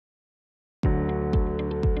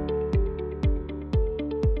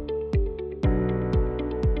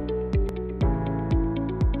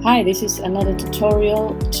Hi, this is another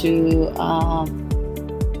tutorial to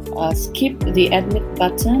skip the admit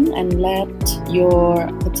button and let your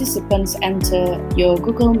participants enter your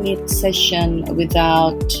Google Meet session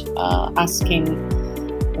without asking,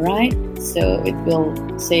 right? So it will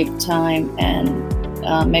save time and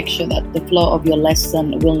make sure that the flow of your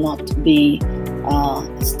lesson will not be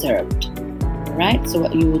disturbed, right? So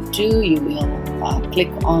what you will do, you will click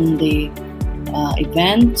on the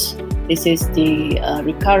event. This is the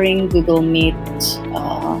recurring Google Meet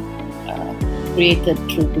created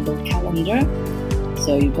through Google Calendar.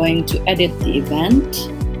 So you're going to edit the event.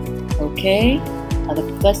 Okay.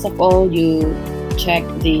 First of all, you check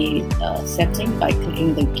the setting by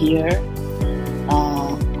clicking the gear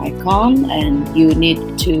icon, and you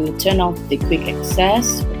need to turn off the quick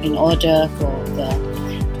access in order for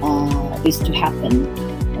this to happen.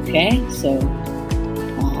 Okay. So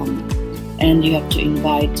and you have to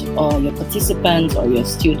invite all your participants or your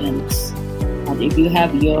students. And if you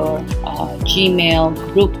have your Gmail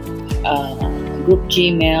group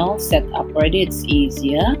Gmail set up already, it's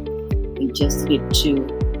easier. You just need to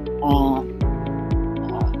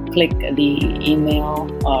click the email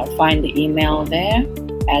or find the email there,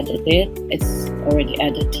 edit it. It's already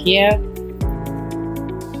added here.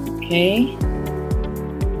 Okay,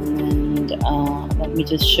 and let me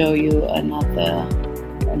just show you a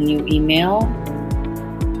new email.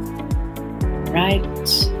 Right,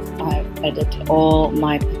 I've added all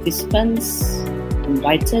my participants,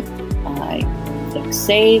 invited. I click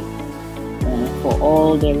save for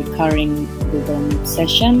all the recurring Google Meet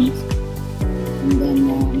sessions, and then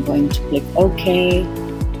I'm going to click OK.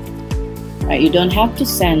 Right, you don't have to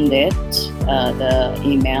send it the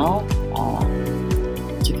email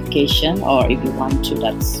notification, or if you want to,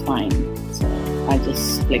 that's fine. So I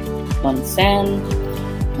just click on send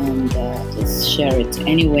and just share it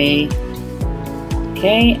anyway.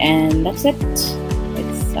 Okay, and that's it.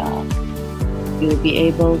 You'll be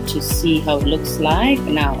able to see how it looks like.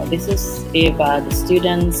 Now this is if the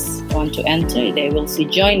students want to enter, they will see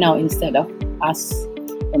join now instead of ask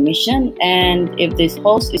permission. And if this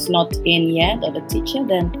host is not in yet, or the teacher,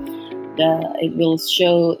 then it will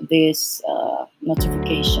show this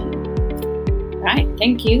notification. Right,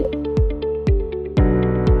 thank you.